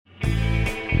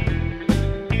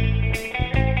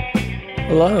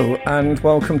Hello and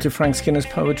welcome to Frank Skinner's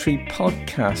Poetry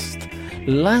Podcast.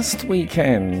 Last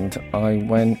weekend I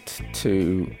went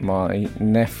to my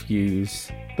nephew's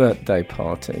birthday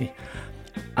party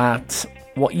at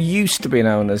what used to be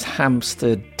known as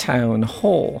Hampstead Town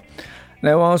Hall.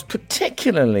 Now I was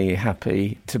particularly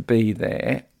happy to be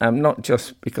there, not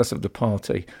just because of the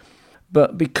party,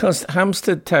 but because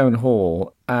Hampstead Town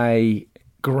Hall, a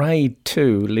Grade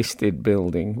 2 listed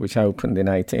building which opened in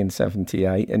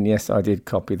 1878, and yes, I did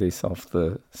copy this off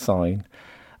the sign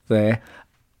there.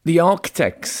 The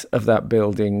architects of that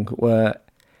building were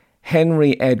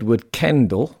Henry Edward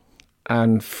Kendall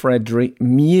and Frederick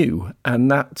Mew,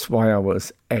 and that's why I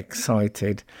was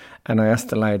excited. And I asked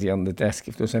the lady on the desk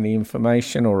if there was any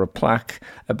information or a plaque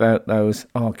about those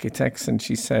architects, and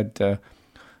she said,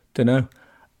 dunno.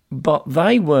 But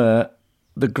they were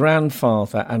the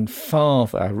grandfather and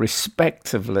father,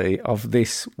 respectively, of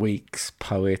this week's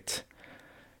poet,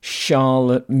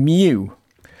 Charlotte Mew.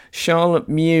 Charlotte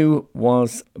Mew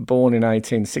was born in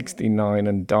 1869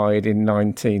 and died in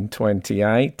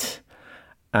 1928.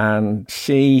 And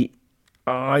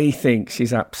I think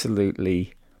she's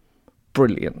absolutely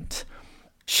brilliant.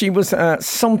 She was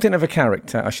something of a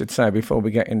character, I should say, before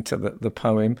we get into the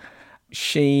poem.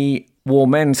 She wore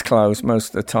men's clothes most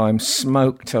of the time,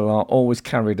 smoked a lot, always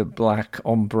carried a black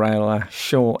umbrella,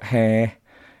 short hair.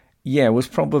 Yeah, was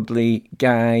probably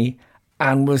gay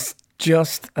and was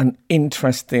just an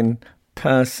interesting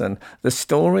person. The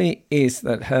story is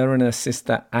that her and her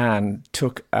sister Anne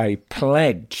took a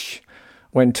pledge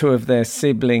when two of their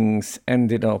siblings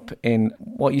ended up in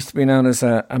what used to be known as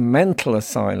a mental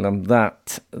asylum,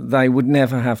 that they would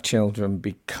never have children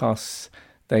because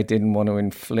they didn't want to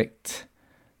inflict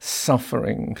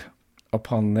suffering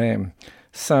upon them.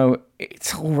 So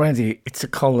it's a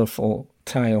colourful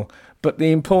tale. But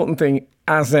the important thing,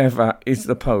 as ever, is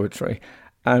the poetry.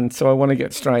 And so I want to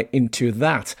get straight into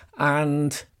that.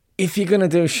 And if you're going to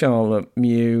do Charlotte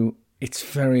Mew, it's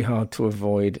very hard to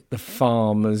avoid The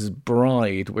Farmer's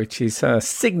Bride, which is her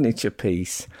signature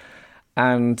piece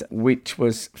and which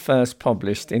was first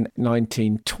published in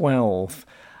 1912.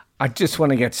 I just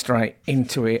want to get straight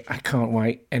into it. I can't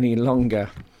wait any longer.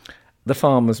 The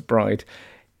Farmer's Bride.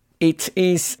 It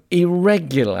is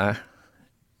irregular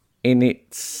in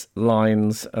its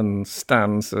lines and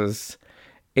stanzas.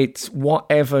 It's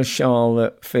whatever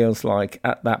Charlotte feels like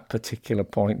at that particular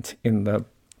point in the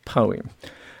poem.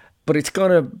 But it's got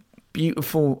a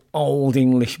beautiful old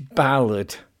English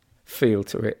ballad feel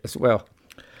to it as well.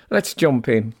 Let's jump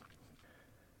in.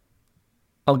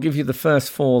 I'll give you the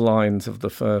first four lines of the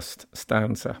first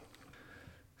stanza.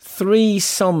 3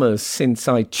 summers since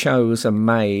I chose a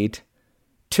maid,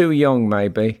 too young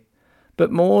maybe,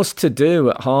 but more's to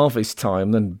do at harvest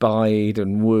time than bide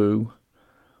and woo.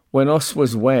 When us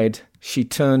was wed, she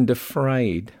turned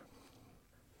afraid.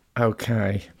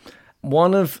 Okay.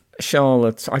 One of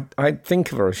Charlotte's, I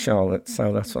think of her as Charlotte,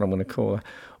 so that's what I'm going to call her.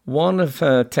 One of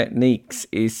her techniques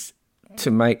is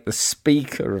to make the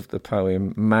speaker of the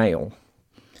poem male.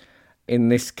 In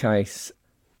this case,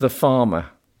 the farmer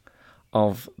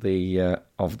of the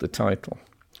title.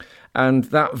 And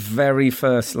that very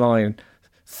first line,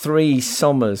 3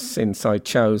 summers since I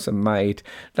chose a maid,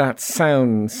 that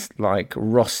sounds like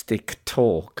rustic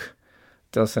talk,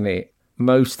 doesn't it?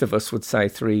 Most of us would say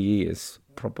 3 years,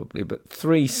 probably, but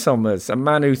 3 summers, a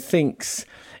man who thinks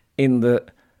in the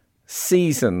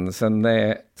seasons and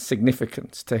their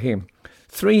significance to him.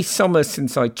 3 summers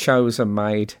since I chose a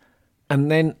maid, and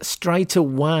then straight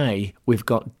away we've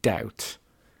got doubt.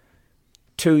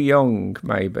 Too young,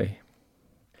 maybe.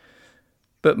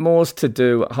 But more's to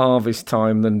do at harvest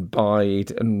time than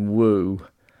bide and woo.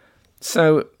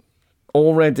 So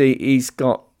already he's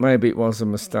got, maybe it was a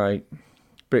mistake,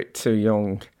 bit too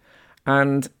young.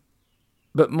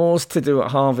 But more's to do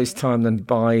at harvest time than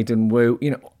bide and woo.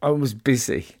 You know, I was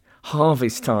busy.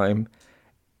 Harvest time,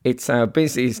 it's our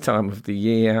busiest time of the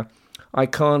year. I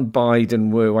can't bide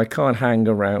and woo. I can't hang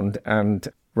around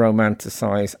and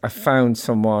romanticize. I found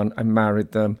someone, I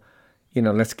married them,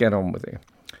 let's get on with it.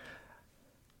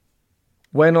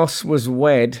 When us was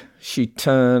wed, she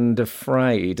turned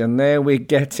afraid. And there we're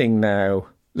getting now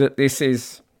that this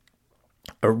is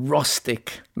a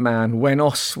rustic man. When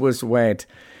us was wed,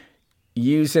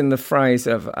 using the phrase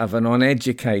of an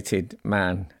uneducated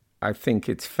man, I think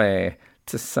it's fair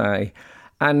to say.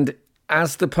 And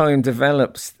as the poem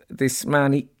develops, this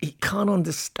man, he can't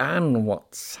understand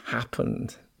what's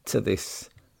happened to this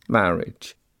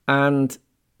marriage. And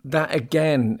that,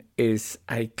 again, is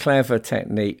a clever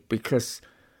technique because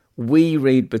we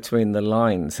read between the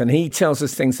lines, and he tells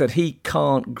us things that he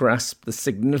can't grasp the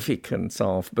significance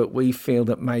of, but we feel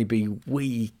that maybe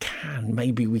we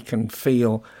can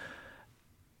feel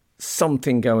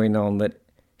something going on that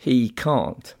he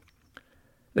can't.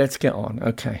 Let's get on.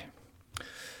 Okay.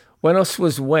 When us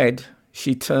was wed,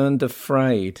 she turned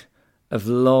afraid of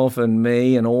love and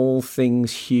me and all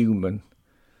things human.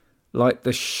 Like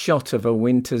the shot of a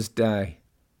winter's day,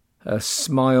 her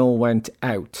smile went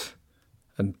out,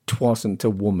 and 'twasn't a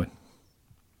woman.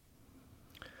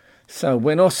 So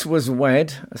when us was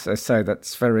wed, as I say,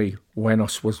 that's very when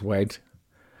us was wed,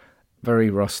 very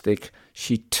rustic.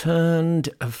 She turned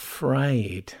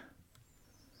afraid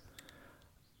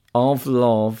of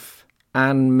love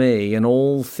and me and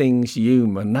all things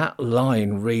human. That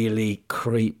line really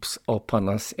creeps up on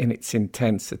us in its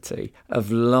intensity.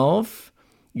 Of love,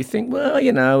 you think, well,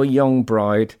 a young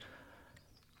bride.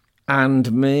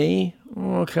 And me,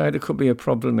 okay, there could be a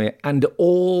problem here. And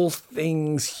all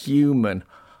things human.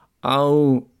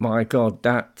 Oh my God,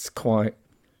 that's quite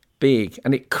big.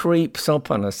 And it creeps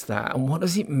up on us, that. And what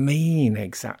does it mean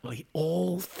exactly?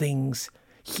 All things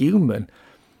human.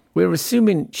 We're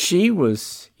assuming she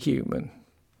was human.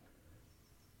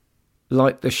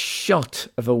 Like the shot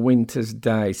of a winter's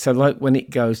day. So like when it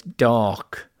goes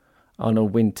dark on a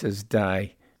winter's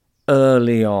day,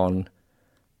 early on.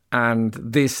 And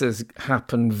this has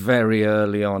happened very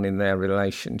early on in their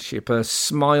relationship. Her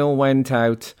smile went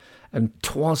out, and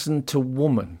 'twasn't a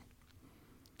woman.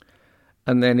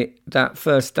 And then that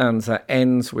first stanza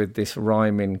ends with this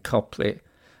rhyming couplet.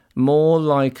 More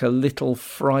like a little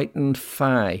frightened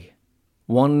fae.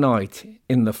 One night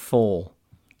in the fall,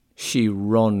 she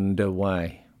runned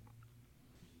away.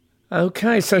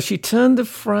 Okay, so she turned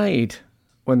afraid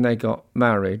when they got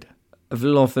married. Of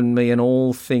love and me and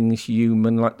all things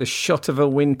human, like the shot of a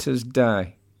winter's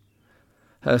day.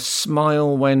 Her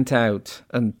smile went out,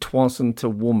 and 'twasn't a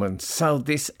woman. So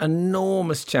this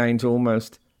enormous change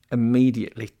almost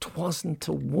immediately. 'Twasn't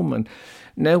a woman.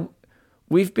 Now,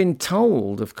 we've been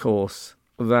told, of course,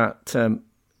 that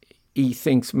he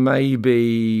thinks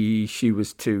maybe she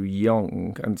was too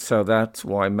young, and so that's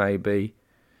why maybe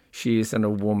she isn't a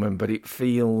woman, but it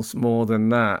feels more than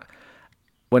that.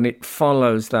 When it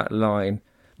follows that line,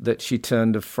 that she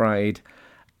turned afraid, ...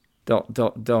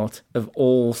 of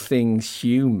all things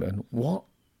human. What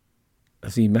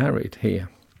has he married here?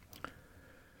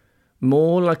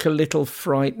 More like a little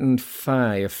frightened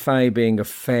fae, a fae being a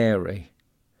fairy.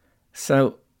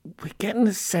 So we're getting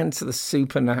a sense of the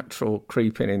supernatural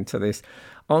creeping into this.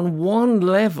 On one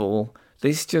level,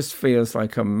 this just feels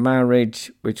like a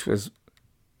marriage which was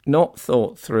not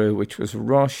thought through, which was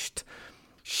rushed.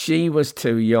 She was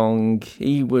too young.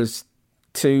 He was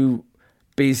too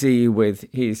busy with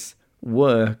his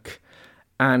work.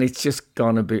 And it's just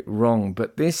gone a bit wrong.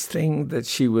 But this thing that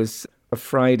she was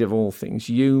afraid of all things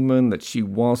human, that she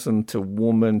wasn't a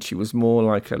woman. She was more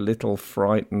like a little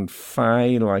frightened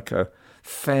fae, like a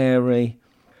fairy.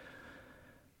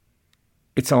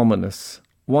 It's ominous.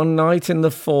 One night in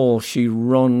the fall, she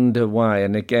runned away.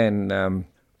 And again,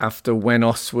 after when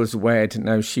us was wed,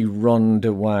 now she runned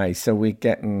away. So we're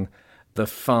getting the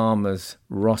farmer's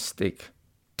rustic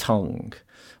tongue.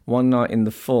 One night in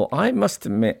the fall. I must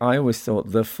admit, I always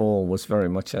thought the fall was very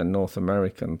much a North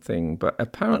American thing. But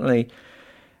apparently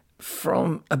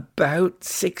from about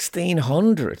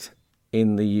 1600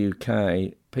 in the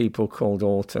UK, people called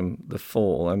autumn the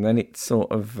fall. And then it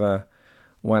sort of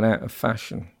went out of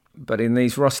fashion. But in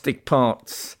these rustic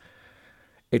parts,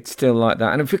 it's still like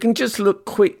that. And if we can just look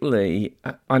quickly,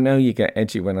 I know you get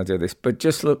edgy when I do this, but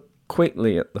just look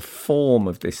quickly at the form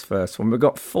of this first one. We've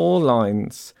got 4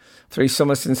 lines. 3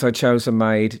 summers since I chose a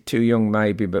maid, too young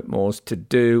maybe, but more's to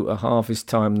do. A harvest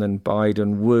time then bide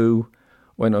and woo.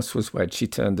 When us was wed, she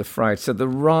turned afraid. So the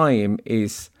rhyme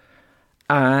is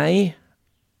A,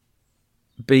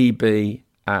 B, B,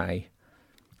 A.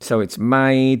 So it's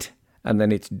maid, and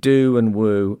then it's do and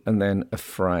woo, and then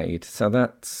afraid. So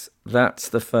that's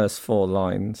the first 4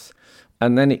 lines.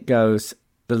 And then it goes,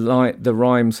 the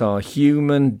rhymes are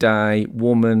human, day,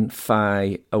 woman,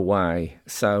 fae, away.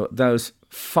 So those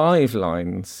 5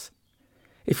 lines,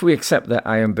 if we accept that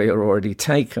A and B are already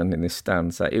taken in this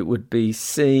stanza, it would be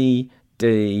C,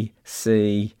 D,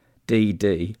 C, D,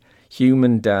 D.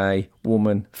 Human, day,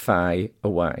 woman, fae,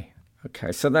 away.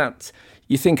 Okay, so that's,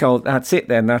 you think, oh, that's it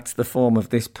then, that's the form of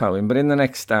this poem. But in the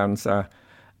next stanza,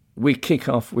 we kick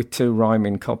off with 2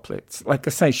 rhyming couplets. Like I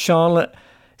say, Charlotte,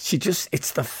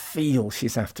 it's the feel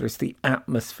she's after, it's the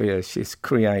atmosphere she's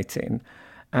creating,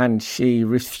 and she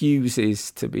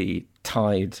refuses to be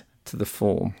tied to the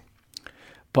form.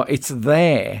 But it's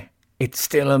there it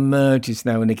still emerges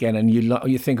now and again, and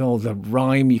you think, oh, the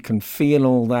rhyme, you can feel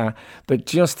all that. But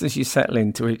just as you settle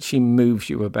into it, she moves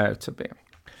you about a bit.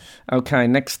 Okay,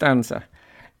 next stanza.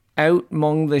 Out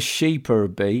among the sheep her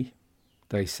be,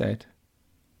 they said.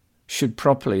 Should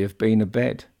properly have been a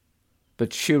bed,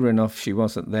 but sure enough she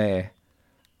wasn't there,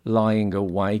 lying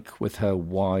awake with her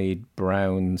wide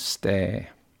brown stare.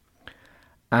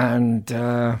 And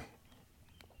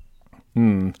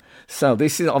so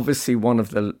this is obviously one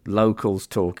of the locals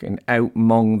talking. Out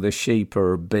among the sheep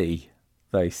her be,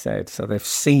 they said. So they've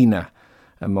seen her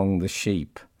among the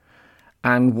sheep.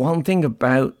 And one thing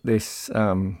about this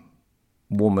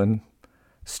woman,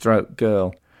 stroke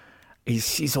girl, is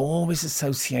she's always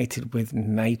associated with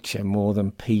nature more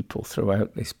than people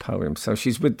throughout this poem. So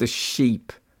she's with the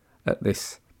sheep at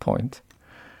this point.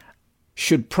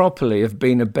 Should properly have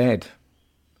been a bed.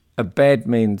 A bed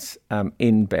means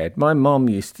in bed. My mum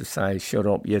used to say, shut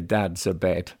up, your dad's a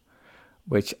bed,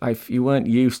 which if you weren't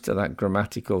used to that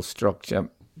grammatical structure,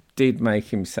 did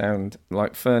make him sound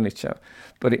like furniture,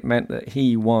 but it meant that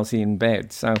he was in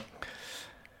bed. So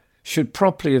should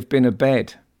properly have been a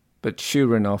bed, but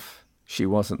sure enough, she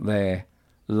wasn't there,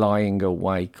 lying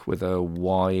awake with her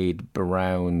wide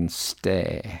brown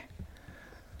stare.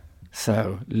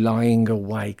 So, lying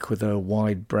awake with her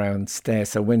wide brown stare.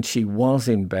 So when she was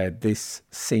in bed, this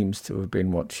seems to have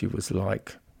been what she was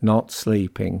like, not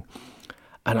sleeping.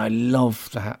 And I love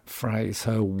that phrase,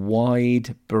 her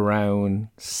wide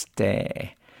brown stare.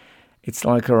 It's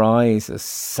like her eyes are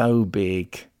so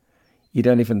big. You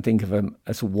don't even think of them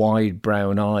as wide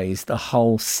brown eyes. The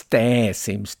whole stare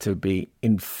seems to be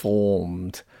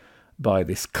informed by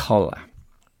this colour.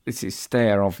 This is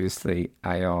stare, obviously,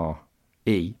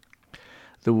 A-R-E.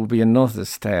 There will be another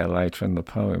stare later in the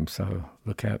poem, so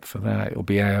look out for that. It'll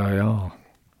be A-I-R.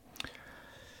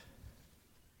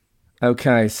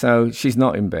 Okay, so she's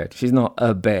not in bed. She's not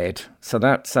a bed. So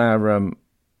that's our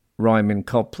rhyming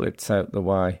couplets out the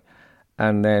way.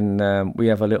 And then we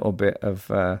have a little bit of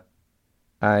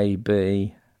A,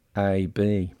 B, A,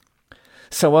 B.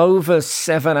 So over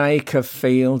 7 acre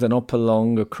field and up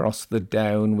along across the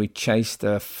down, we chased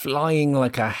her, flying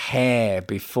like a hare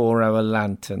before our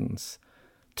lanterns,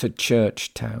 to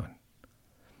Churchtown.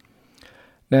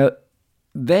 Now,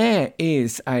 there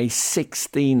is a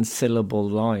 16-syllable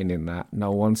line in that.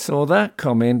 No one saw that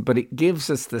coming, but it gives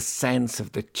us the sense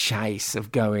of the chase,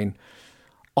 of going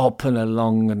up and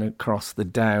along and across the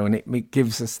down. It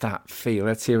gives us that feel.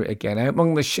 Let's hear it again. Out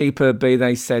among the sheep her be,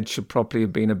 they said, should probably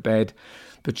have been a bed,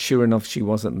 but sure enough she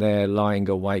wasn't there, lying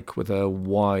awake with her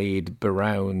wide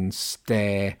brown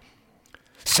stare.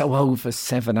 So over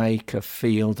 7 acre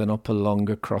field and up along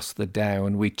across the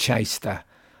down, we chased her,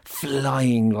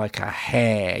 flying like a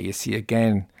hare. You see,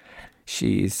 again,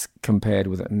 she is compared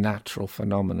with a natural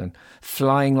phenomenon.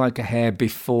 Flying like a hare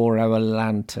before our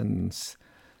lanterns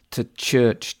to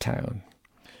Churchtown.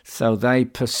 So they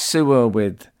pursue her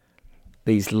with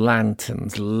these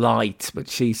lanterns, light, but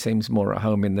she seems more at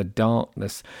home in the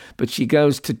darkness. But she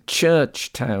goes to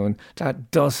Churchtown.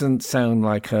 That doesn't sound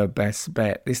like her best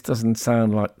bet. This doesn't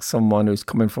sound like someone who's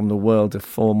coming from the world of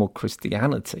formal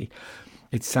Christianity.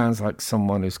 It sounds like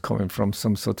someone who's coming from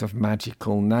some sort of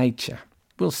magical nature.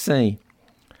 We'll see.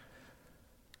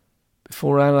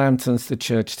 Before our lanterns to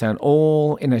Churchtown,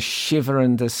 all in a shiver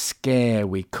and a scare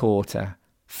we caught her,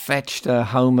 fetched her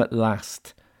home at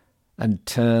last, and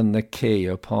turned the key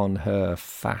upon her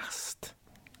fast.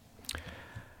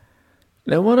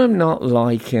 Now, what I'm not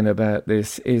liking about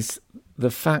this is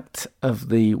the fact of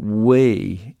the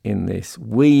we in this.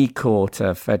 We caught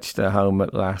her, fetched her home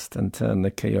at last, and turned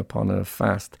the key upon her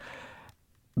fast.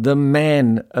 The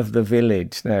men of the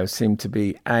village now seem to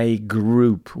be a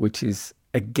group which is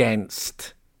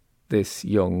against this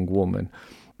young woman.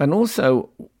 And also,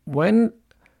 when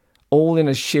all in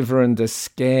a shiver and a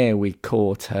scare we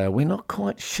caught her, we're not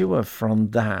quite sure from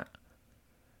that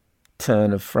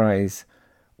turn of phrase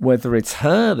whether it's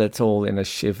her that's all in a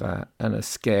shiver and a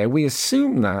scare. We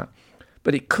assume that,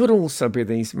 but it could also be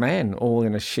these men all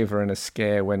in a shiver and a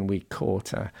scare when we caught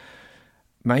her.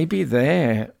 Maybe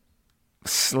they're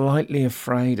slightly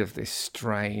afraid of this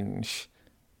strange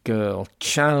girl,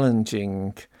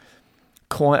 challenging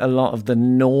quite a lot of the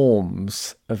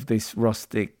norms of this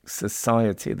rustic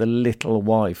society. The little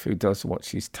wife who does what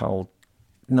she's told,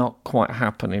 not quite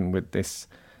happening with this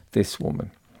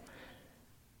woman.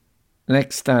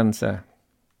 Next stanza.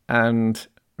 And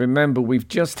remember, we've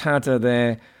just had her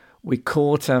there. We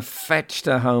caught her, fetched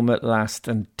her home at last,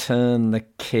 and turned the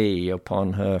key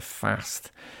upon her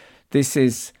fast. This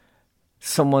is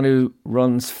someone who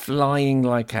runs flying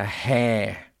like a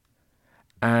hare,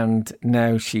 and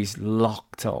now she's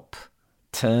locked up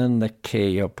turn the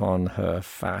key upon her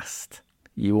fast.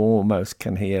 You almost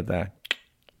can hear the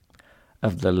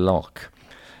of the lock.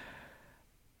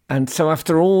 And so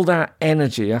after all that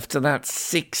energy, after that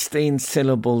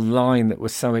 16-syllable line that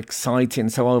was so exciting,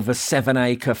 so over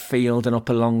 7-acre field and up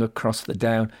along across the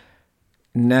down,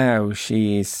 now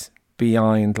she is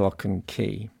behind lock and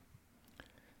key.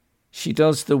 She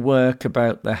does the work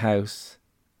about the house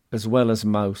as well as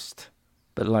most,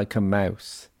 but like a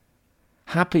mouse.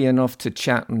 Happy enough to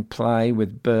chat and play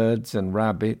with birds and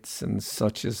rabbits and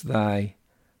such as they,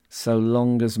 so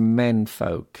long as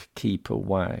menfolk keep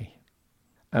away.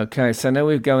 Okay, so now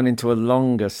we're going into a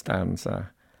longer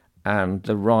stanza and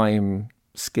the rhyme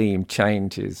scheme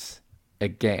changes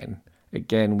again.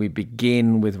 Again, we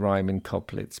begin with rhyming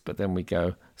couplets, but then we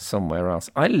go somewhere else.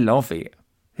 I love it.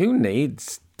 Who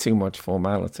needs too much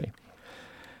formality?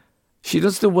 She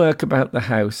does the work about the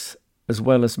house as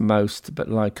well as most, but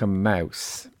like a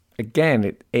mouse.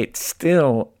 Again, it's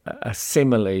still a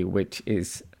simile which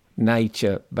is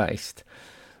nature-based,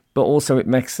 but also it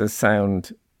makes us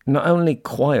sound not only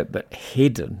quiet, but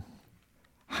hidden.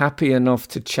 Happy enough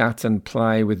to chat and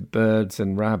play with birds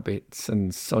and rabbits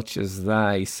and such as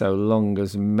they, so long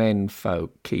as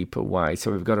menfolk keep away.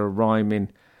 So we've got a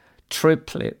rhyming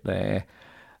triplet there,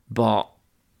 but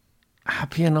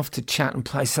happy enough to chat and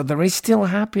play. So there is still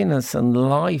happiness and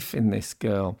life in this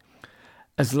girl,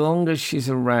 as long as she's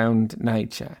around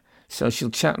nature. So she'll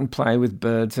chat and play with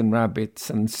birds and rabbits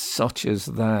and such as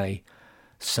they,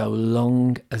 so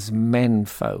long as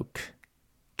menfolk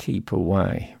keep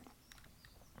away.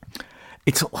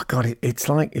 It's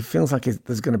like it feels like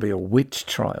there's going to be a witch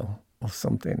trial or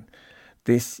something.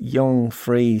 This young,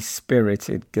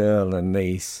 free-spirited girl and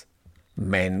these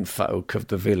menfolk of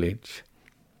the village.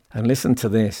 And listen to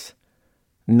this.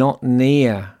 Not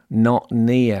near,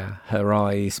 her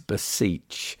eyes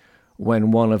beseech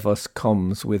when one of us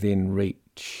comes within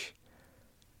reach.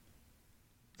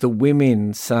 The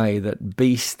women say that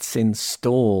beasts in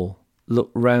stall look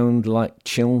round like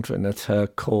children at her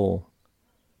call.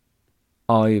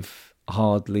 I've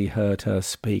hardly heard her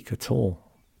speak at all.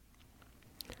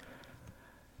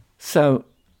 So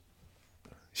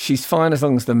she's fine as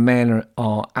long as the men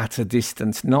are at a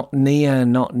distance. Not near,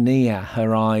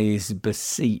 her eyes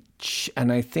beseech.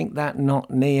 And I think that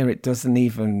not near,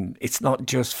 it's not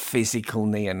just physical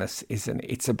nearness, isn't it?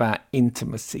 It's about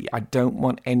intimacy. I don't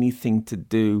want anything to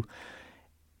do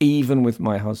even with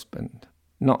my husband.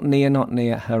 Not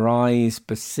near, her eyes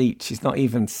beseech. She's not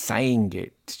even saying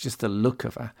it. It's just a look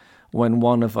of her. When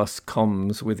one of us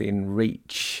comes within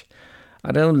reach.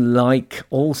 I don't like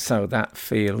also that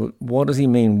feel. What does he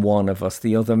mean, one of us?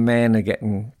 The other men are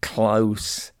getting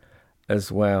close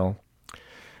as well.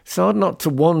 It's hard not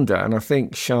to wonder, and I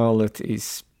think Charlotte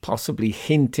is possibly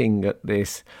hinting at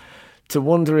this, to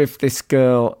wonder if this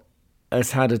girl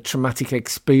has had a traumatic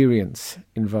experience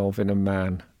involving a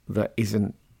man that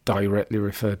isn't directly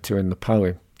referred to in the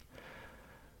poem.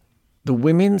 The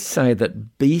women say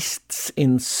that beasts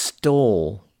in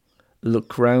stall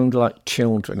look round like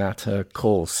children at her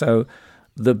call. So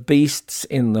the beasts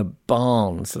in the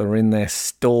barns that are in their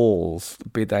stalls,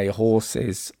 be they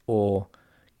horses or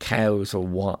cows or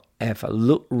whatever,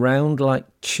 look round like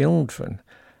children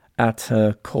at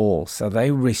her call. So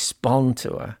they respond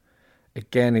to her.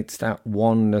 Again, it's that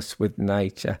oneness with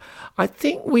nature. I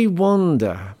think we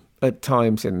wonder at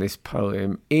times in this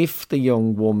poem if the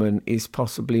young woman is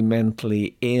possibly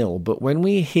mentally ill, but when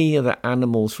we hear that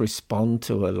animals respond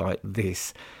to her like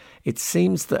this, it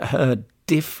seems that her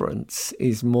difference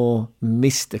is more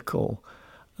mystical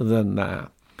than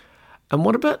that. And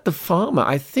what about the farmer?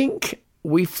 I think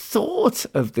we've thought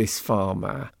of this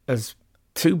farmer as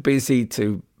too busy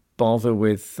to bother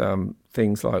with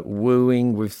things like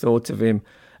wooing. We've thought of him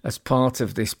as part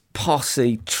of this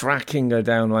posse tracking her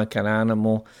down like an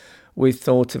animal. We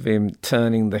thought of him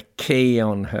turning the key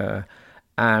on her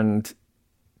and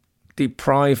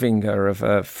depriving her of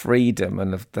her freedom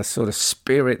and of the sort of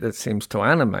spirit that seems to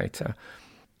animate her.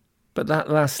 But that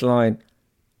last line,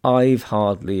 I've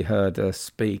hardly heard her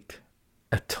speak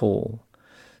at all.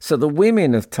 So the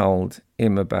women have told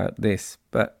him about this,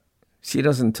 but she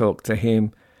doesn't talk to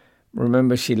him.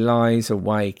 Remember, she lies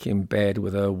awake in bed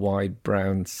with her wide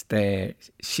brown stare.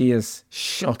 She has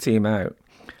shut him out.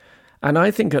 And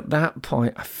I think at that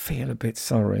point, I feel a bit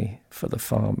sorry for the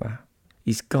farmer.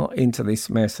 He's got into this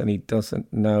mess and he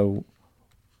doesn't know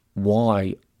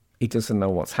why. He doesn't know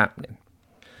what's happening.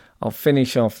 I'll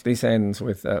finish off. This ends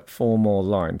with 4 more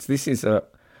lines. This is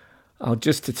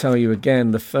just to tell you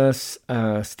again, the first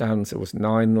stanza was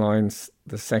 9 lines.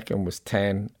 The second was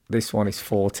 10. This one is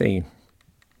 14.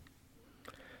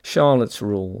 Charlotte's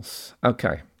rules.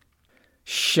 Okay.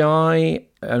 Shy,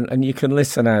 and you can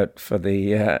listen out for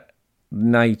the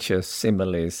nature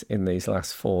similes in these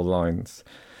last 4 lines.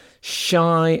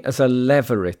 Shy as a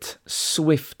leveret,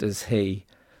 swift as he,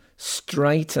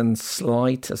 straight and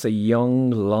slight as a young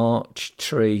larch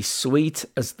tree, sweet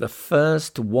as the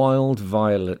first wild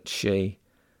violet she,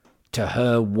 to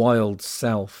her wild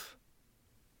self.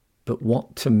 But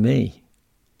what to me?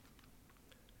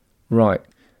 Right.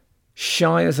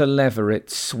 Shy as a leveret,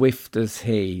 swift as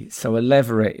he. So a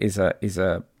leveret is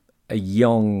a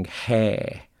young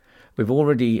hare. We've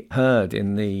already heard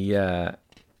in the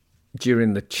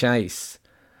during the chase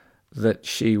that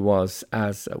she was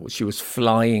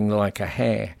flying like a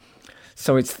hare.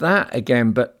 So it's that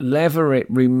again, but leveret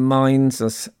reminds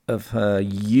us of her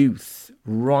youth.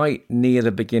 Right near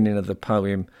the beginning of the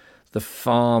poem, the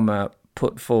farmer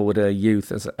put forward her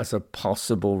youth as a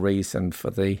possible reason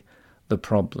for the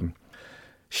problem.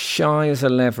 Shy as a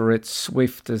leveret,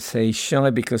 swift as he. Shy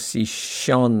because she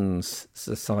shuns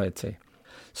society.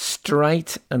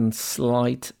 Straight and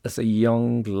slight as a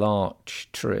young larch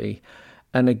tree.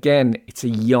 And again, it's a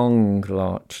young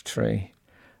larch tree.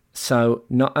 So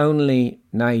not only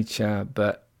nature,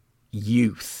 but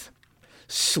youth.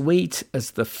 Sweet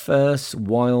as the first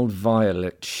wild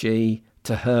violet, she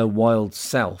to her wild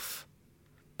self.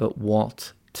 But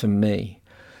what to me?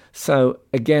 So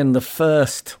again, the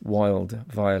first wild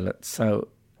violet, so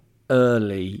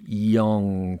early,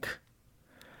 young.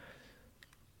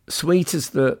 Sweet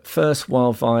as the first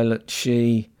wild violet,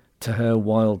 she to her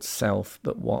wild self,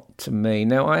 but what to me?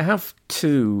 Now, I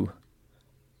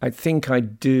think I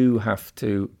do have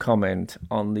to comment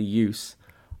on the use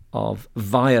of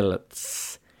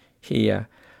violets here.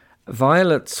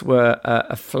 Violets were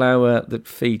a flower that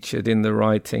featured in the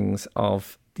writings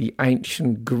of the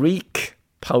ancient Greek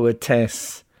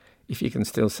poetess, if you can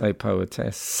still say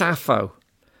poetess, Sappho,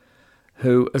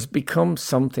 who has become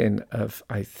something of,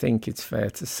 I think it's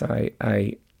fair to say,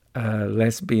 a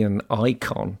lesbian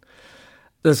icon.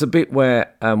 There's a bit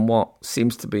where what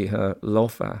seems to be her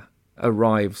lover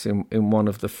arrives in one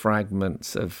of the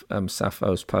fragments of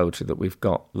Sappho's poetry that we've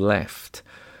got left,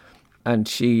 and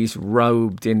she's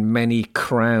robed in many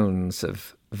crowns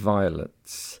of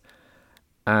violets.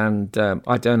 And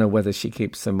I don't know whether she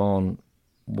keeps them on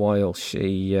while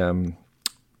she,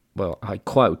 I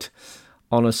quote,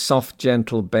 "On a soft,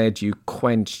 gentle bed you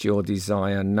quenched your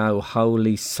desire. No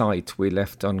holy site we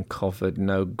left uncovered,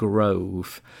 no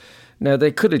grove." Now,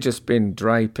 they could have just been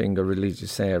draping a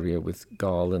religious area with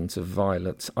garlands of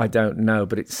violets. I don't know,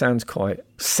 but it sounds quite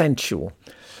sensual.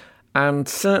 And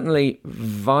certainly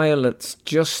violets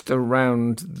just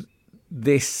around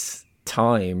this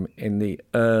time in the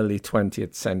early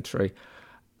 20th century,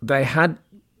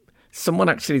 someone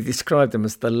actually described them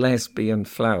as the lesbian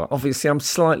flower. Obviously, I'm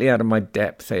slightly out of my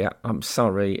depth here. I'm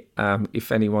sorry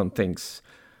if anyone thinks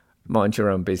mind your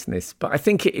own business, but I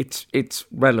think it's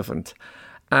relevant.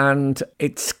 And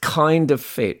it's kind of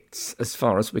fits, as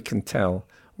far as we can tell,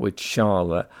 with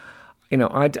Charlotte. You know,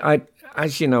 I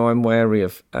as you know, I'm wary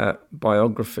of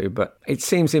biography, but it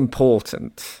seems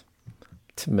important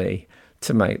to me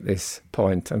to make this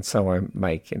point, and so I'm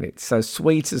making it. So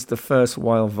sweet as the first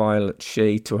wild violet,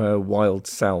 she to her wild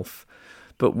self,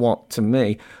 but what to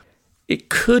me? It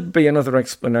could be another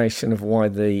explanation of why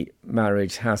the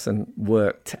marriage hasn't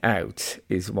worked out,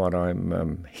 is what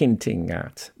I'm hinting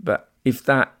at. But if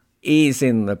that is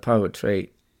in the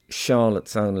poetry,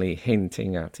 Charlotte's only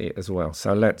hinting at it as well.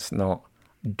 So let's not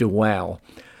dwell.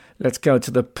 Let's go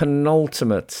to the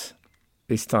penultimate,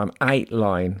 this time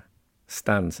 8-line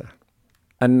stanza.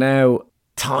 And now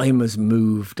time has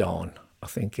moved on, I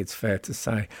think it's fair to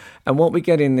say. And what we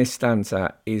get in this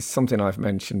stanza is something I've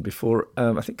mentioned before,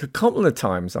 I think a couple of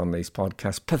times on these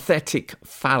podcasts, pathetic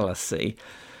fallacy.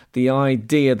 The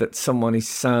idea that someone is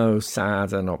so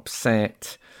sad and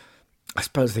upset, I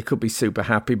suppose they could be super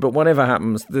happy, but whatever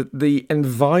happens, the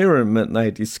environment they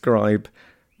describe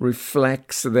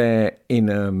reflects their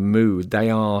inner mood. They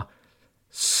are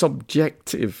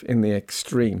subjective in the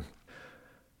extreme.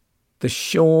 The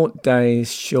short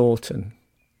days shorten,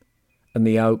 and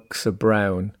the oaks are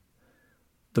brown.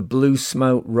 The blue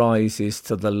smoke rises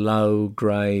to the low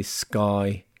grey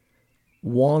sky.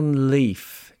 One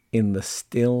leaf in the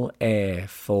still air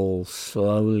falls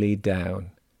slowly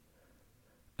down.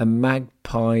 A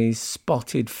magpie's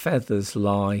spotted feathers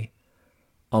lie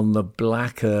on the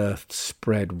black earth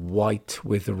spread white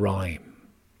with rime.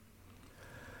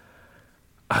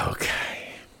 Okay.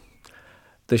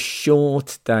 The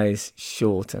short days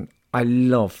shorten. I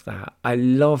love that. I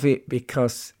love it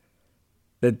because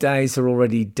the days are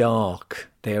already dark.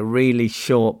 They're really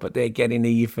short, but they're getting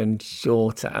even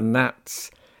shorter. And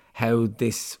that's how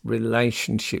this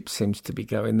relationship seems to be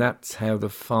going. That's how the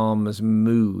farmer's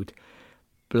mood,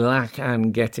 black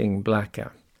and getting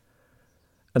blacker.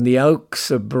 And the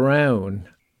oaks are brown.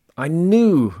 I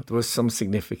knew there was some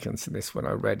significance in this when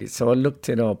I read it, so I looked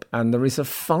it up, and there is a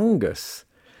fungus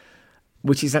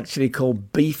which is actually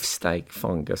called beefsteak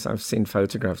fungus. I've seen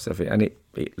photographs of it, and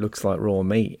it looks like raw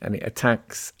meat, and it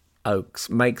attacks oaks,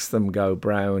 makes them go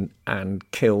brown, and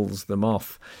kills them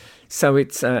off. So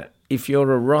it's if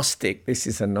you're a rustic, this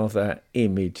is another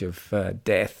image of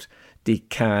death,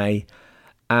 decay,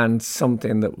 and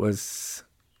something that was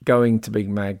going to be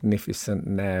magnificent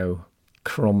now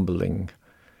crumbling.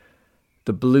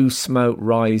 The blue smoke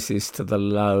rises to the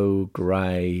low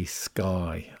grey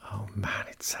sky. Oh man,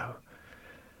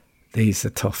 these are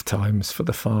tough times for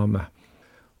the farmer.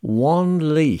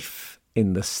 One leaf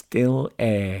in the still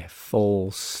air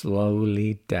falls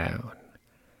slowly down.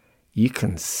 You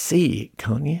can see it,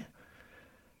 can't you?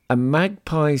 A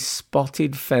magpie's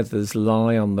spotted feathers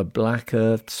lie on the black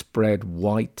earth spread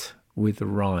white with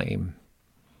rime.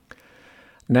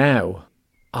 Now,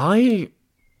 I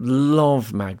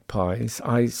love magpies.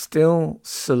 I still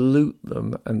salute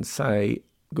them and say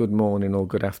good morning or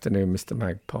good afternoon, Mr.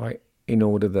 Magpie, in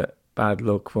order that bad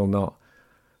luck will not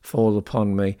fall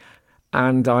upon me.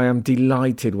 And I am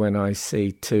delighted when I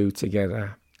see two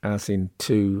together, as in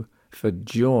two for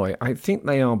joy. I think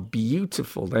they are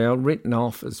beautiful. They are written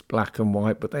off as black and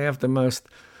white, but they have the most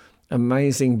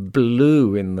amazing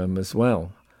blue in them as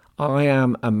well. I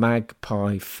am a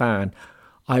magpie fan.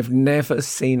 I've never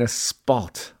seen a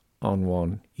spot on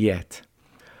one yet.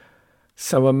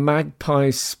 So a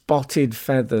magpie's spotted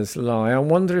feathers lie. I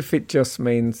wonder if it just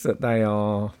means that they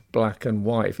are black and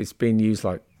white, if it's been used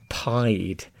like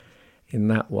pied in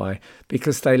that way,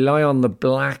 because they lie on the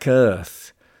black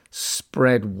earth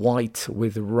spread white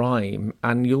with rime.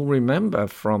 And you'll remember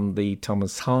from the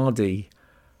Thomas Hardy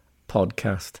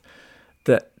podcast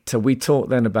that we talked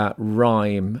then about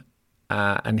rime,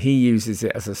 and he uses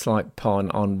it as a slight pun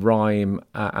on rhyme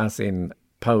as in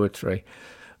poetry,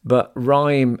 but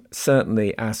rime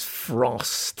certainly as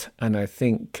frost. And I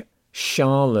think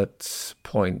Charlotte's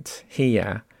point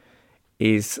here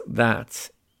is that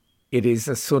it is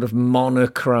a sort of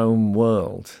monochrome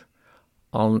world.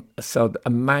 So a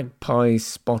magpie's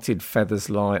spotted feathers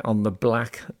lie on the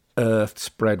black earth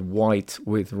spread white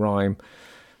with rime.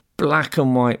 Black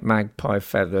and white magpie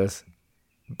feathers,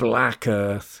 black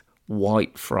earth,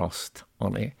 white frost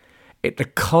on it. The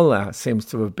colour seems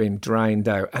to have been drained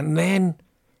out. And then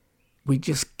we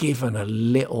just given a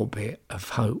little bit of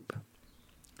hope.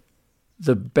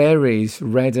 The berries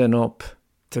redden up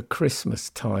to Christmas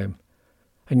time.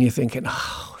 And you're thinking,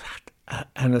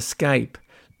 an escape.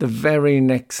 The very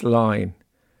next line.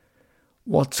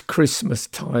 What's Christmas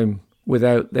time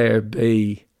without there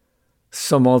be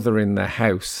some other in the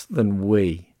house than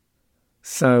we?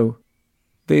 So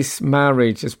this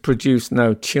marriage has produced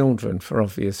no children for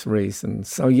obvious reasons.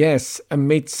 So yes,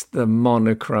 amidst the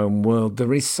monochrome world,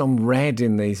 there is some red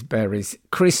in these berries.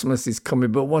 Christmas is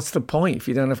coming, but what's the point if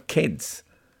you don't have kids?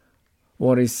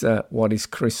 What is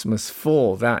Christmas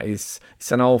for? It's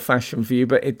an old-fashioned view,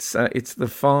 but it's the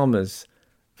farmer's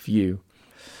view.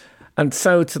 And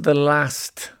so to the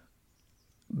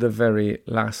very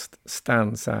last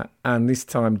stanza, and this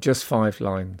time just 5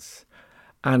 lines.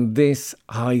 And this,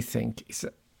 I think, is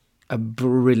a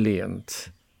brilliant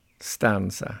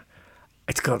stanza.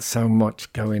 It's got so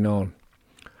much going on.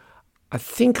 I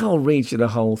think I'll read you the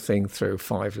whole thing through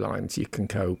 5 lines. You can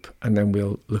cope, and then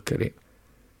we'll look at it.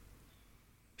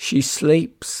 She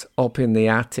sleeps up in the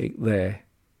attic there,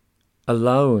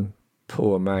 alone,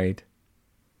 poor maid.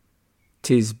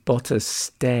 'Tis but a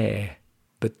stair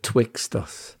betwixt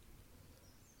us.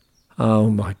 Oh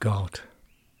my God,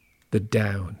 the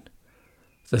down,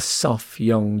 the soft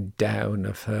young down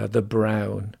of her, the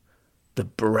brown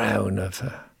of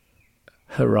her,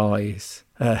 her eyes,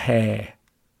 her hair.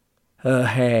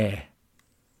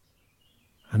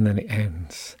 And then it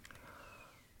ends.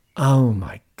 Oh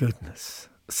my goodness.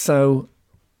 So,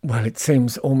 well, it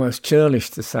seems almost churlish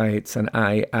to say it's an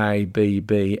A, B,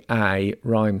 B, A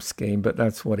rhyme scheme, but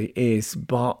that's what it is.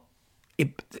 But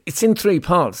it's in 3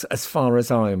 parts as far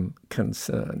as I'm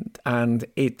concerned, and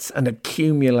it's an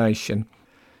accumulation.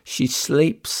 She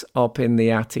sleeps up in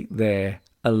the attic there,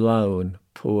 alone,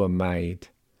 poor maid.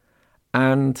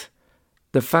 And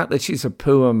the fact that she's a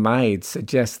poor maid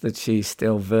suggests that she's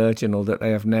still virginal, that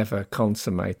they have never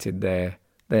consummated their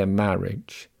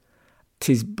marriage.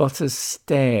 'Tis but a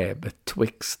stair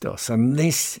betwixt us. And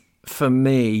this, for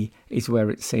me, is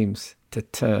where it seems to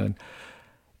turn.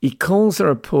 He calls her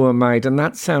a poor maid, and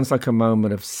that sounds like a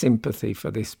moment of sympathy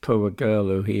for this poor girl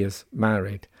who he has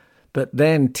married. But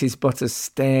then 'tis but a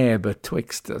stair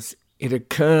betwixt us. It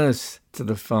occurs to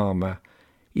the farmer,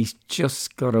 he's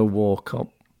just got to walk up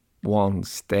one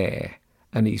stair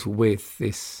and he's with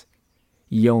this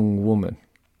young woman.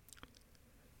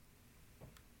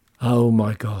 Oh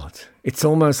my God. It's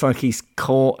almost like he's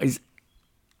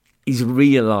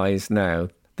realised now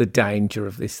the danger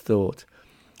of this thought.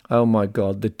 Oh my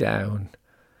God, the down.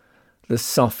 The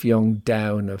soft young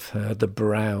down of her, the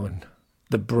brown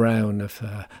of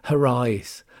her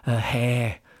eyes, her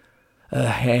hair.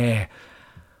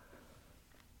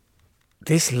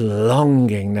 This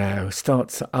longing now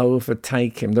starts to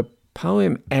overtake him. The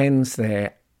poem ends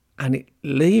there and it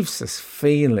leaves us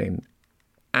feeling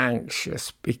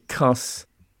anxious because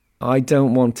I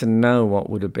don't want to know what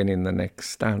would have been in the next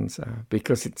stanza,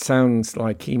 because it sounds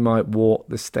like he might walk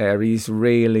the stair. He's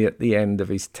really at the end of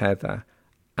his tether,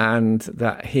 and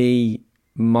that he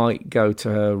might go to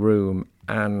her room,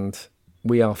 and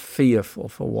we are fearful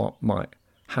for what might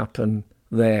happen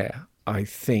there. I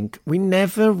think we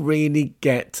never really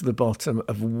get to the bottom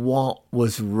of what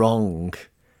was wrong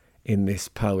in this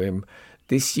poem.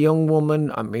 This young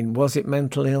woman, I mean, was it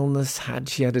mental illness? Had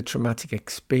she had a traumatic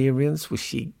experience? Was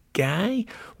she gay?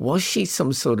 Was she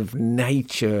some sort of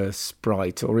nature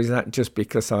sprite? Or is that just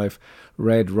because I've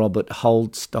read Robert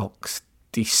Holdstock's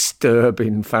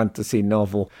disturbing fantasy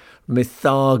novel,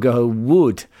 Mythago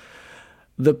Wood?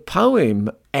 The poem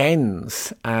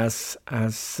ends as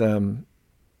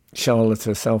Charlotte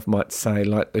herself might say,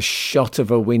 like the shot of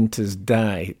a winter's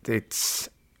day. It's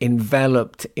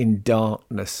enveloped in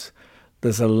darkness.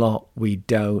 There's a lot we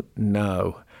don't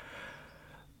know.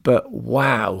 But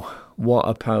wow, what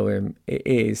a poem it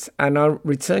is. And I'll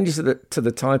return you to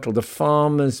the title, The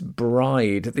Farmer's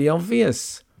Bride. The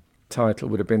obvious title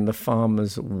would have been The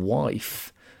Farmer's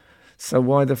Wife. So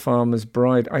why The Farmer's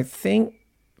Bride? I think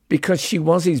because she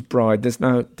was his bride, there's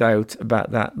no doubt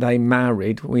about that. They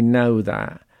married, we know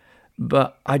that.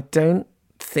 But I don't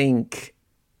think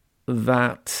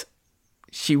that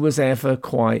she was ever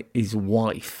quite his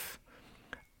wife.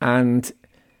 And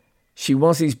she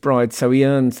was his bride, so he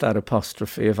earns that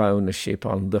apostrophe of ownership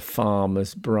on the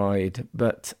farmer's bride.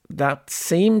 But that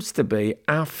seems to be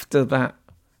after that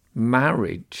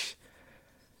marriage,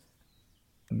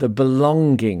 the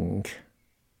belonging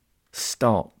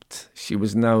stopped. She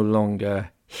was no longer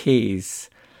his.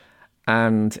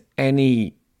 And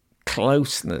any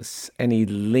closeness, any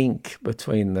link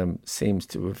between them seems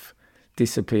to have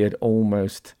disappeared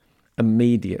almost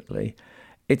immediately.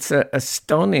 It's a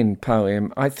stunning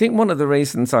poem. I think one of the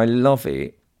reasons I love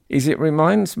it is it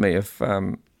reminds me of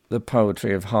the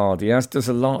poetry of Hardy, as does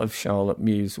a lot of Charlotte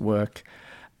Mew's work.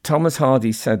 Thomas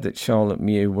Hardy said that Charlotte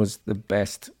Mew was the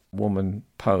best woman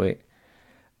poet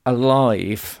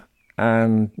alive.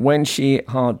 And when she had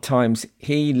hard times,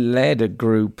 he led a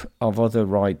group of other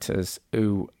writers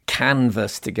who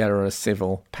canvassed to get her a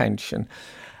civil pension.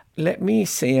 Let me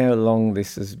see how long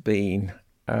this has been.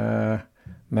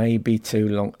 Maybe too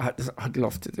long. I'd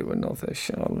love to do another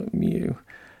Charlotte Mew.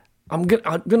 I'm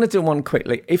gonna do one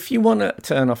quickly. If you want to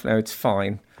turn off now, it's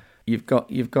fine. You've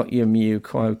got your Mew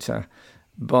quota,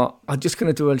 but I'm just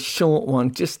gonna do a short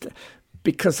one, just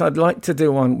because I'd like to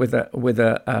do one with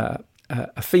a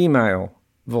female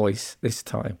voice this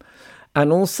time,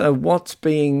 and also what's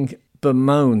being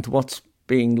bemoaned, what's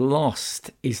being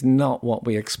lost is not what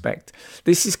we expect.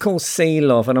 This is called Sea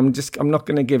Love, and I'm not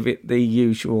going to give it the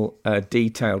usual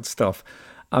detailed stuff.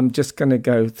 I'm just going to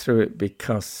go through it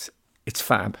because it's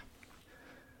fab.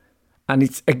 And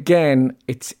it's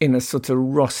in a sort of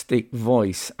rustic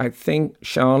voice. I think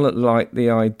Charlotte liked the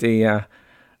idea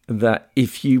that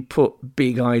if you put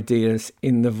big ideas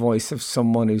in the voice of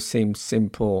someone who seems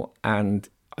simple, and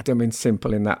I don't mean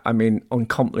simple in that, I mean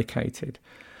uncomplicated,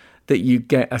 that you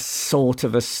get a sort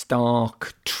of a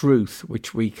stark truth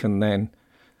which we can then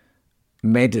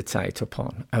meditate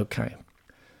upon. Okay.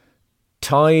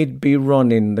 Tide be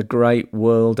running the great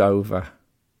world over.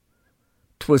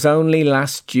 'Twas only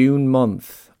last June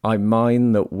month, I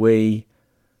mind that we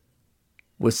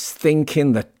was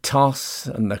thinking the toss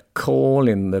and the call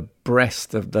in the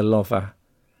breast of the lover,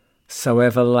 so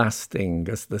everlasting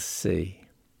as the sea.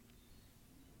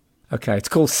 Okay, it's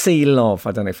called Sea Love.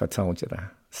 I don't know if I told you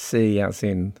that. Sea as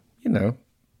in,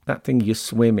 that thing you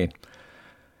swim in.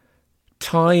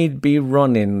 Tide be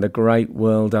running the great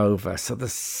world over. So the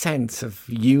sense of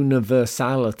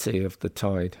universality of the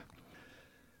tide.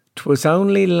 'Twas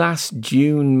only last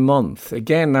June month.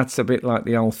 Again, that's a bit like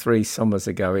the old 3 summers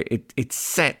ago. It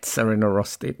sets her in a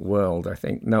rustic world, I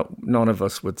think. No, none of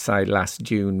us would say last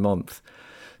June month.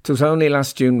 'Twas only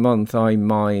last June month I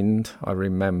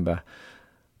remember,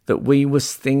 that we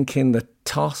was thinking the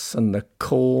toss and the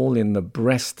call in the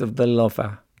breast of the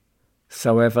lover,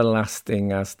 so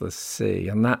everlasting as the sea.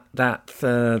 And that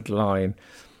third line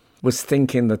was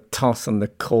thinking the toss and the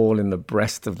call in the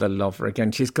breast of the lover.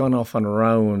 Again, she's gone off on her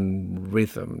own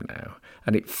rhythm now,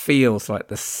 and it feels like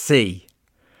the sea.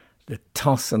 The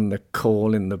toss and the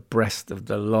call in the breast of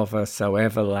the lover, so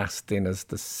everlasting as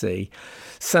the sea.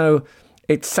 So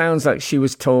it sounds like she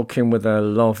was talking with her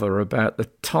lover about the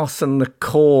toss and the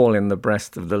call in the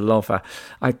breast of the lover.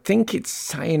 I think it's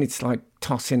saying it's like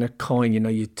tossing a coin.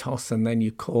 You toss and then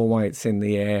you call while it's in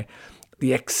the air.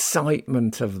 The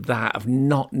excitement of that, of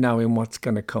not knowing what's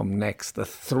going to come next, the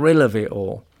thrill of it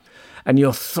all. And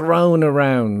you're thrown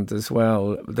around as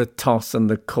well, the toss and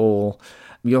the call.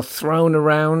 You're thrown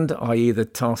around, i.e. the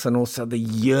toss, and also the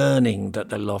yearning that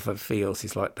the lover feels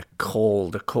is like the call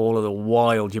of the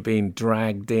wild. You're being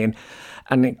dragged in.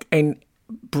 And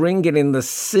bringing in the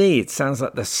sea, it sounds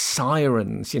like the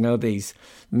sirens, these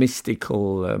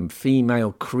mystical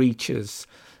female creatures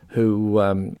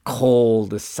who call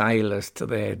the sailors to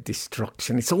their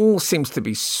destruction. It all seems to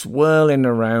be swirling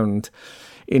around.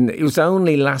 It was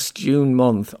only last June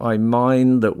month I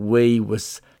mind that we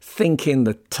was thinking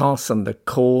the toss and the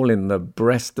call in the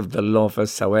breast of the lover,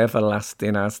 so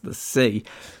everlasting as the sea.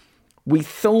 We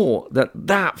thought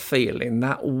that feeling,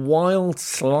 that wild,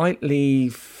 slightly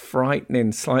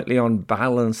frightening, slightly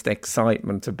unbalanced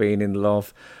excitement of being in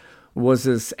love was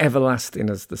as everlasting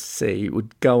as the sea. It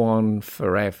would go on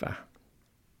forever.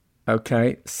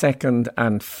 Okay, second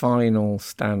and final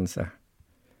stanza.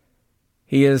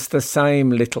 Here's the same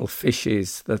little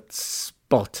fishes that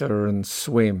sputter and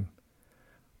swim,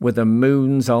 with the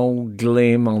moon's old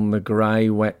glim on the grey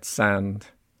wet sand,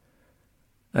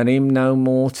 and him no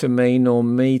more to me nor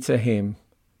me to him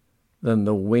than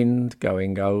the wind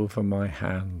going over my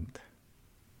hand.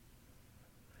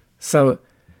 So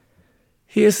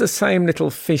here's the same little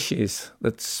fishes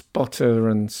that sputter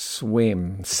and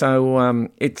swim. So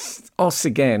it's us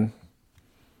again,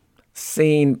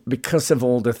 seen because of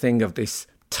all the thing of this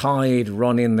tide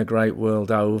running the great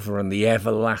world over and the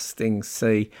everlasting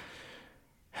sea.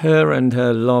 Her and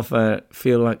her lover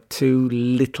feel like two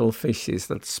little fishes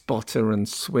that sputter and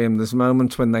swim. There's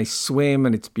moments when they swim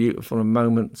and it's beautiful, and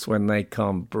moments when they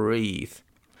can't breathe.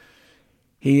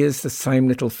 Here's the same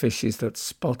little fishes that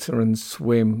sputter and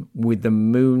swim, with the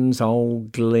moon's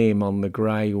old gleam on the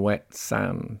grey wet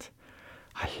sand.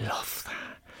 I love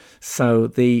that. So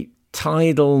the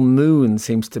tidal moon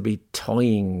seems to be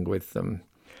toying with them.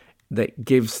 That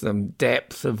gives them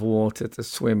depth of water to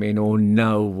swim in, or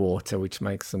no water, which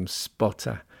makes them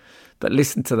sputter. But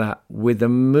listen to that. With the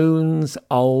moon's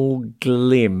old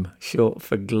glim, short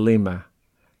for glimmer,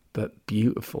 but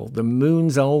beautiful. The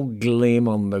moon's old glim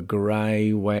on the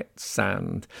grey, wet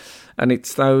sand. And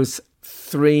it's those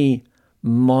three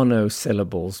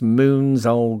monosyllables, moon's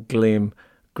old glim,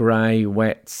 grey,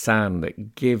 wet sand,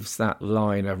 that gives that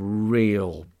line a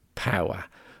real power.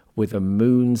 With the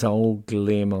moon's old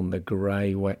glim on the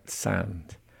grey, wet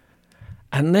sand.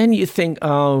 And then you think,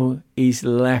 oh, he's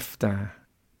left her.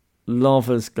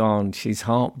 Lover's gone. She's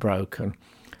heartbroken.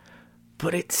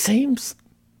 But it seems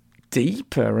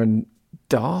deeper and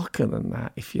darker than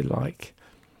that, if you like.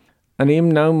 And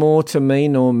him no more to me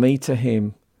nor me to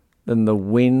him than the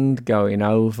wind going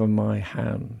over my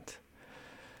hand.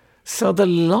 So the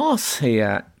loss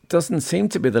here doesn't seem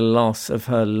to be the loss of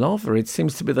her lover. It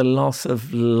seems to be the loss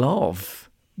of love,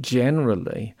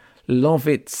 generally. Love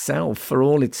itself, for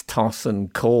all its toss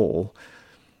and call,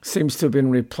 seems to have been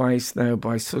replaced now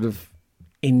by sort of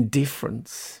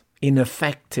indifference,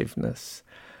 ineffectiveness.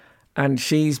 And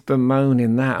she's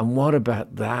bemoaning that. And what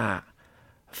about that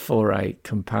for a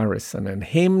comparison? And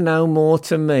him no more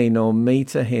to me, nor me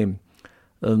to him,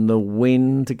 than the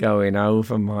wind going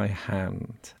over my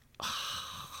hand.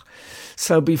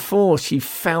 So before, she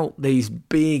felt these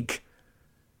big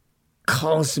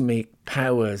cosmic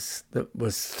powers that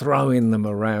was throwing them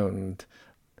around.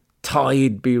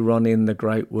 Tide be running the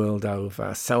great world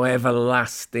over, so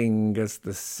everlasting as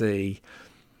the sea.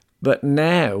 But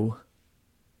now,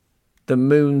 the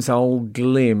moon's old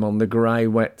glim on the grey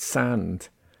wet sand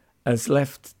has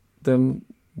left them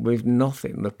with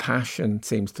nothing. The passion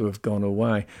seems to have gone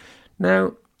away.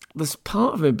 Now, there's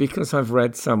part of it, because I've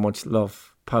read so much love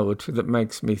poetry, that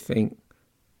makes me think,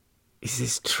 is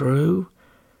this true?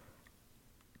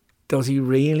 Does he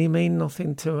really mean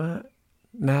nothing to her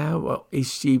now? Or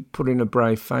is she putting a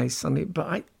brave face on it?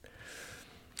 But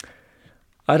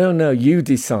I don't know. You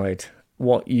decide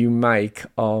what you make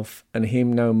of "and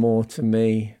him no more to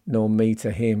me, nor me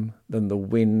to him, than the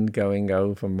wind going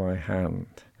over my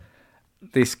hand."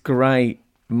 This great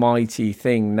mighty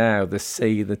thing now. The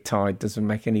sea, the tide doesn't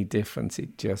make any difference.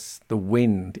 It just, the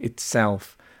wind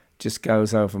itself just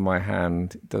goes over my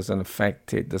hand. It doesn't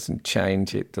affect it, doesn't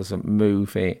change it, doesn't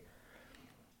move it.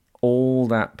 All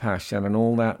that passion and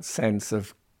all that sense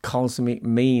of cosmic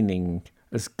meaning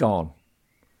has gone.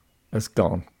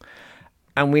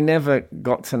 And we never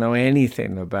got to know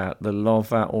anything about the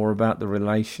lover or about the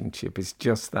relationship. It's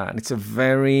just that. And it's a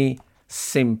very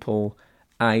simple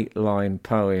 8-line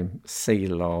poem, Sea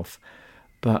Love.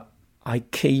 But I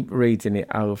keep reading it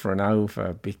over and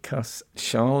over because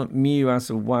Charlotte Mew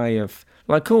has a way of,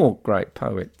 like all great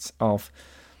poets, of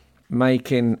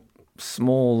making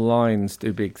small lines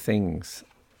do big things.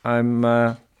 I'm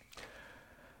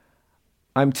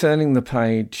turning the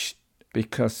page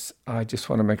because I just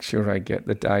want to make sure I get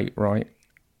the date right.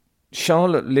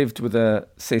 Charlotte lived with her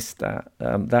sister,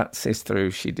 that sister who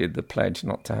she did the pledge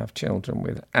not to have children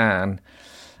with, Anne.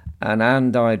 And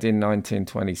Anne died in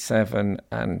 1927,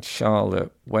 and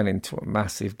Charlotte went into a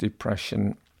massive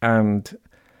depression and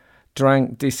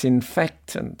drank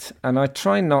disinfectant. And I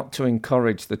try not to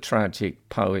encourage the tragic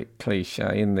poet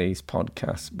cliche in these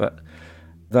podcasts, but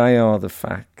they are the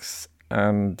facts.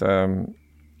 And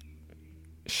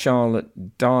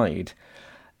Charlotte died.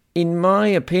 In my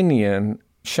opinion,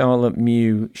 Charlotte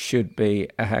Mew should be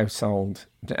a household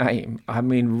name. I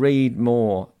mean, read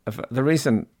more of her. There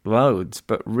isn't loads,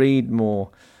 but read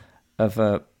more of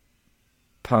her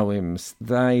poems.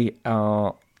 They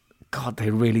are, God, they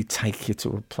really take you to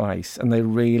a place, and they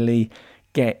really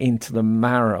get into the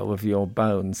marrow of your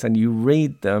bones. And you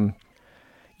read them,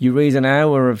 you read an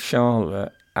hour of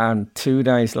Charlotte, and 2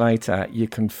 days later you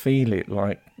can feel it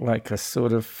like a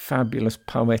sort of fabulous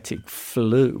poetic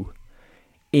flu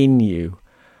in you.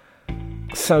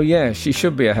 So yeah, she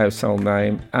should be a household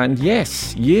name. And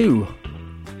yes, you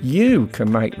can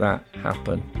make that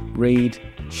happen. Read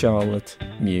Charlotte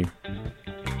Mew.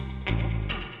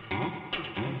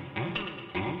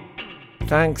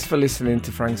 Thanks for listening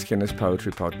to Frank Skinner's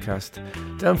Poetry Podcast.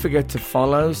 Don't forget to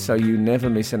follow so you never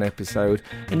miss an episode.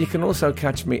 And you can also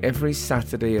catch me every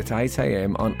Saturday at 8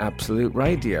 a.m. on Absolute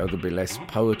Radio. There'll be less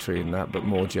poetry in that, but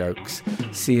more jokes.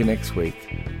 See you next week.